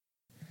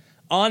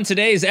On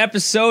today's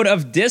episode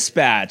of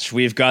Dispatch,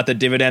 we've got the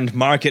Dividend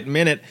Market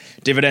Minute,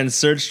 dividend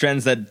search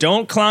trends that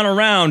don't clown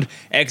around,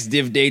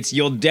 ex-div dates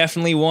you'll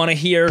definitely want to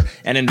hear,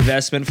 and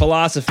investment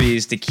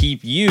philosophies to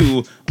keep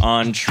you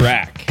on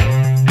track.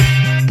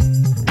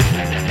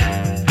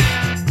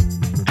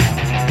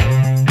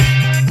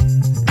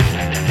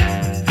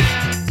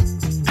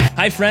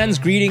 Hi friends,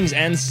 greetings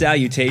and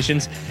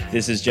salutations.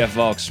 This is Jeff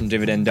Volks from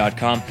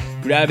Dividend.com,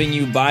 grabbing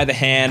you by the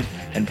hand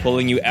and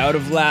pulling you out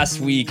of last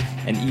week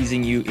and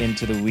easing you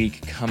into the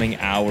week coming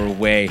our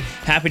way.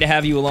 Happy to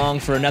have you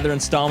along for another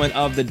installment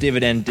of the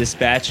Dividend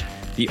Dispatch,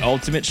 the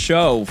ultimate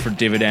show for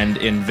dividend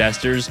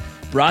investors,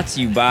 brought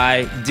to you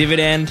by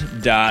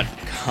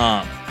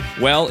Dividend.com.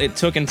 Well, it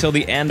took until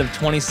the end of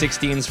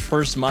 2016's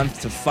first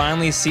month to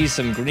finally see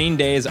some green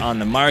days on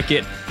the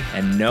market,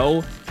 and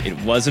no, it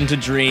wasn't a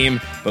dream,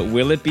 but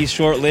will it be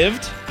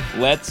short-lived?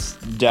 Let's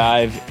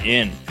dive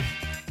in.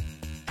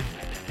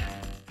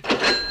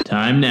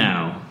 Time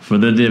now for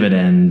the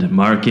Dividend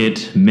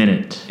Market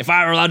Minute. If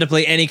I were allowed to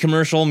play any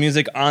commercial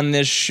music on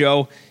this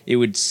show, it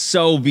would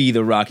so be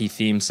the Rocky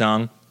theme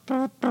song.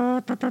 You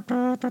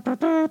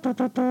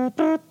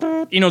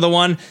know the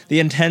one,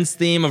 the intense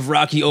theme of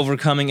Rocky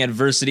overcoming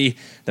adversity,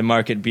 the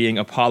market being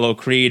Apollo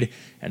Creed,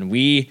 and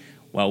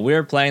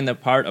we're playing the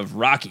part of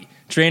Rocky,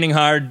 training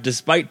hard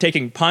despite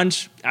taking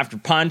punch after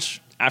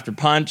punch after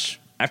punch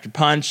after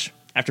punch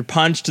after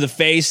punch to the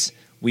face.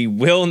 We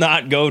will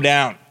not go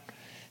down.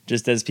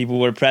 Just as people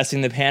were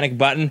pressing the panic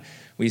button,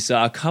 we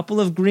saw a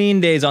couple of green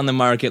days on the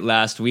market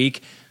last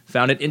week.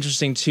 Found it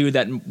interesting, too,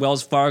 that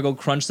Wells Fargo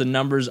crunched the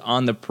numbers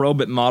on the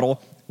Probit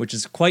model, which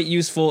is quite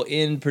useful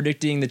in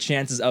predicting the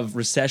chances of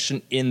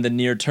recession in the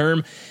near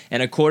term.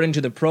 And according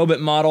to the Probit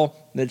model,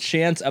 the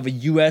chance of a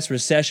U.S.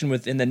 recession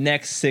within the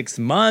next 6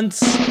 months...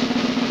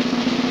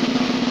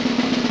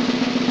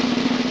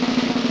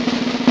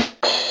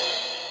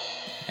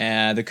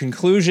 the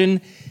conclusion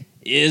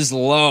is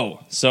low.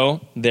 So,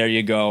 there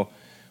you go.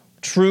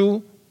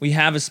 True, we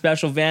have a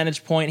special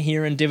vantage point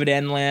here in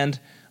dividend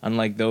land.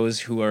 Unlike those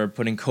who are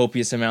putting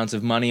copious amounts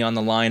of money on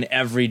the line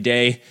every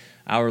day,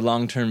 our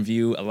long-term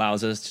view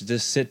allows us to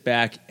just sit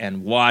back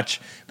and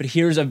watch. But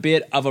here's a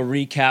bit of a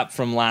recap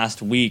from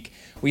last week.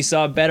 We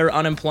saw better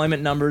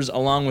unemployment numbers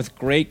along with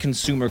great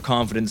consumer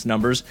confidence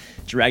numbers.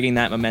 Dragging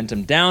that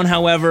momentum down,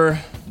 however,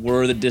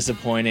 were the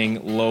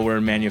disappointing lower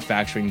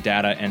manufacturing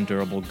data and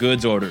durable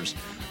goods orders.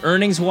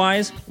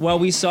 Earnings-wise, well,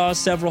 we saw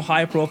several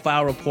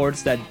high-profile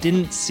reports that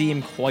didn't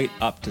seem quite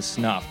up to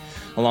snuff.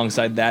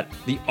 Alongside that,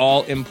 the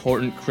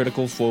all-important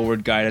critical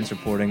forward guidance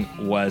reporting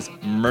was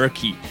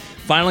murky.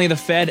 Finally, the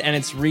Fed and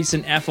its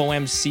recent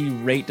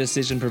FOMC rate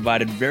decision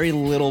provided very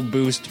little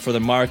boost for the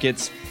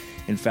markets.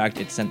 In fact,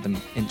 it sent them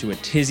into a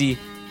tizzy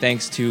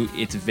thanks to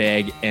its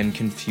vague and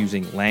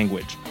confusing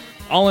language.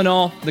 All in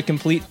all, the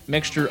complete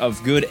mixture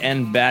of good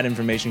and bad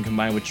information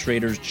combined with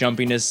traders'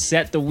 jumpiness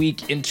set the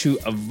week into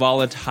a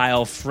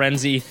volatile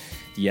frenzy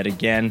yet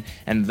again.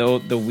 And though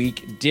the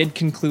week did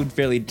conclude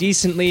fairly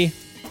decently,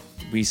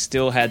 we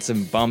still had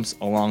some bumps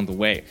along the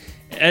way.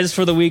 As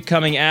for the week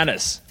coming at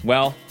us,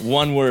 well,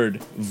 one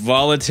word,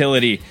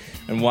 volatility.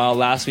 And while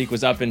last week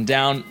was up and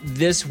down,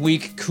 this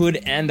week could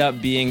end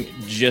up being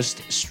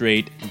just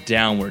straight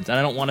downwards. And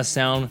I don't want to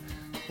sound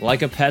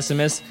like a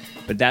pessimist,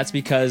 but that's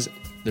because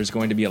there's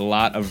going to be a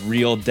lot of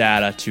real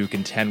data to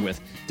contend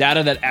with.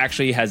 Data that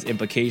actually has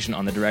implication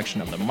on the direction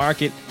of the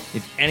market.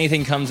 If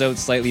anything comes out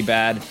slightly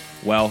bad,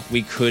 well,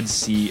 we could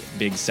see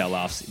big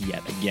sell-offs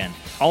yet again.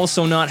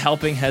 Also not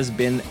helping has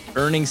been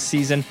earnings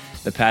season.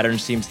 The pattern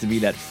seems to be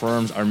that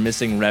firms are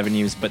missing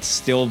revenues but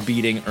still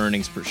beating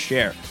earnings per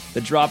share.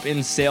 The drop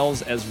in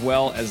sales as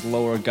well as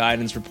lower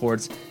guidance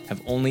reports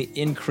have only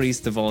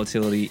increased the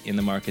volatility in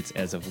the markets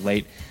as of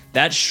late.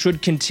 That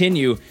should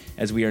continue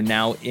as we are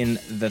now in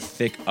the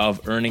thick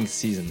of earnings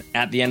season.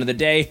 At the end of the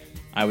day,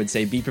 I would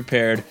say be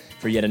prepared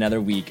for yet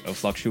another week of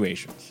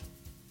fluctuations.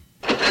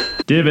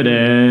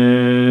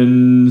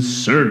 Dividend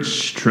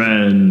Search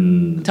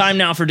Trends. Time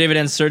now for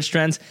Dividend Search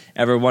Trends.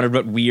 Ever wondered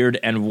what weird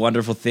and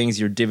wonderful things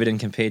your dividend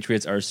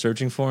compatriots are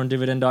searching for on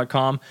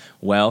Dividend.com?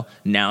 Well,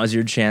 now's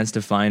your chance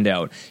to find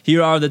out.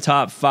 Here are the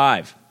top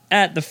 5.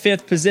 At the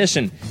 5th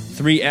position,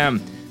 3M.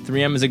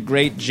 3M is a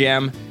great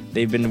gem.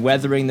 They've been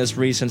weathering this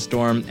recent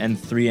storm, and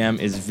 3M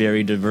is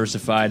very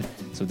diversified,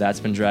 so that's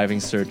been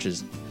driving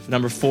searches.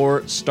 Number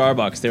 4,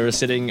 Starbucks. They were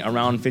sitting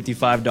around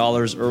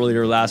 $55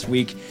 earlier last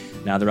week.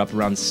 Now they're up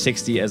around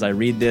 $60 as I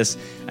read this.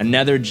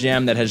 Another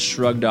gem that has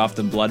shrugged off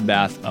the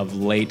bloodbath of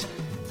late.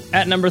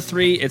 At number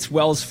 3, it's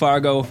Wells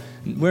Fargo.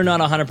 We're not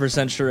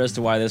 100% sure as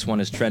to why this one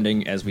is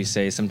trending. As we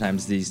say,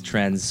 sometimes these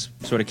trends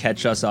sort of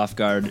catch us off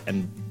guard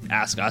and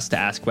ask us to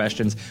ask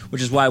questions,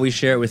 which is why we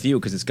share it with you,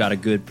 because it's got a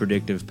good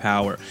predictive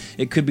power.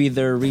 It could be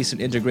their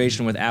recent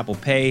integration with Apple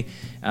Pay.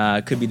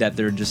 It could be that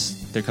their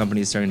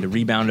company is starting to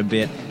rebound a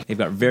bit. They've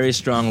got very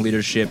strong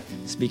leadership.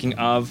 Speaking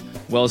of,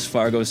 Wells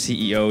Fargo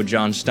CEO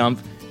John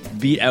Stump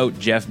beat out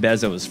Jeff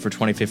Bezos for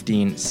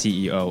 2015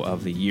 CEO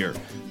of the Year.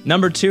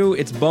 Number 2,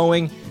 it's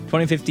Boeing.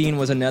 2015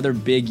 was another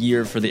big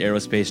year for the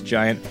aerospace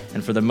giant,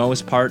 and for the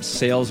most part,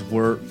 sales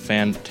were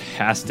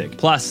fantastic.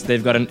 Plus,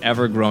 they've got an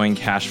ever-growing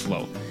cash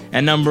flow.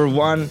 And number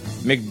 1,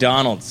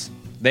 McDonald's.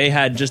 They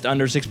had just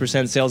under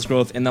 6% sales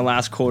growth in the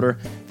last quarter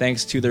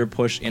thanks to their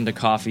push into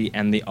coffee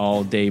and the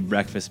all-day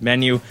breakfast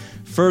menu.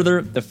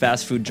 Further, the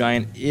fast food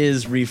giant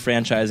is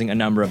refranchising a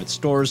number of its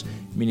stores,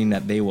 meaning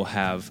that they will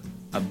have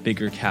a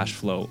bigger cash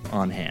flow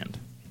on hand.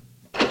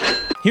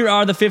 Here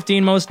are the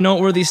 15 most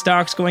noteworthy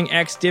stocks going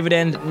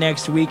ex-dividend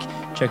next week.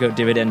 Check out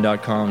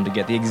dividend.com to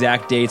get the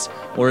exact dates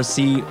or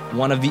see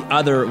one of the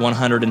other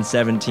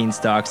 117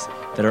 stocks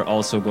that are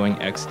also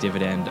going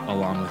ex-dividend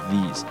along with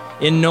these.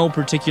 In no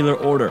particular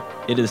order,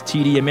 it is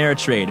TD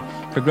Ameritrade,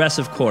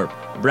 Progressive Corp,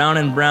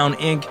 Brown & Brown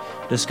Inc.,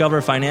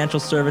 Discover Financial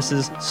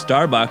Services,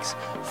 Starbucks,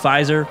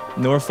 Pfizer,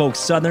 Norfolk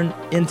Southern,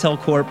 Intel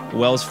Corp,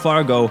 Wells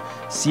Fargo,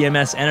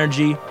 CMS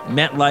Energy,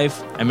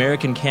 MetLife,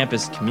 American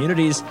Campus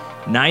Communities,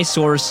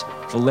 NiSource,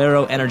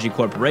 Valero Energy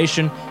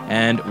Corporation,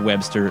 and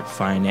Webster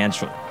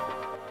Financial.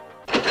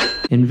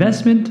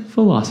 Investment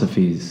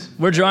philosophies.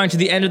 We're drawing to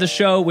the end of the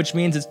show, which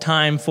means it's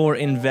time for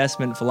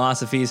investment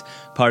philosophies,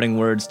 parting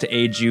words to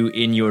aid you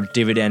in your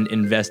dividend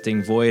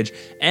investing voyage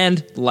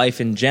and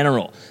life in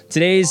general.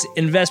 Today's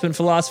investment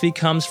philosophy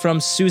comes from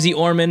Susie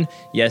Orman.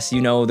 Yes, you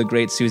know the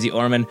great Susie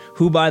Orman,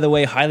 who, by the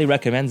way, highly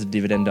recommends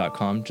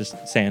dividend.com,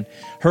 just saying.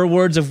 Her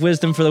words of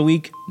wisdom for the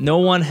week: no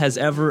one has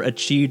ever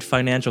achieved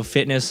financial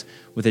fitness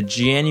with a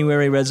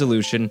January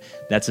resolution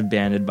that's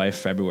abandoned by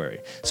February.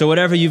 So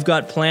whatever you've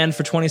got planned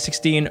for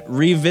 2016,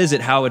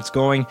 revisit how it's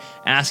going.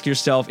 Ask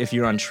yourself if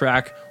you're on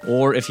track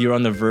or if you're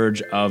on the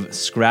verge of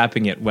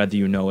scrapping it, whether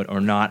you know it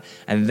or not,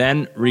 and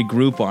then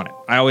regroup on it.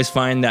 I always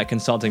find that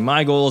consulting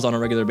my goals on a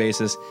regular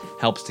basis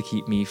helps to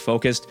keep me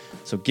focused,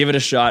 so give it a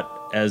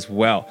shot as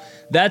well.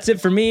 That's it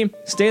for me.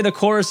 Stay the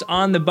course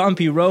on the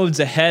bumpy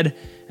roads ahead,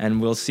 and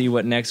we'll see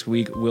what next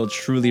week will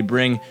truly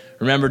bring.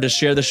 Remember to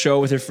share the show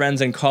with your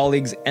friends and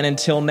colleagues, and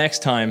until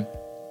next time,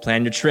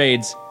 plan your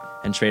trades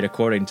and trade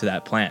according to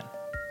that plan.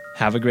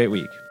 Have a great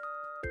week.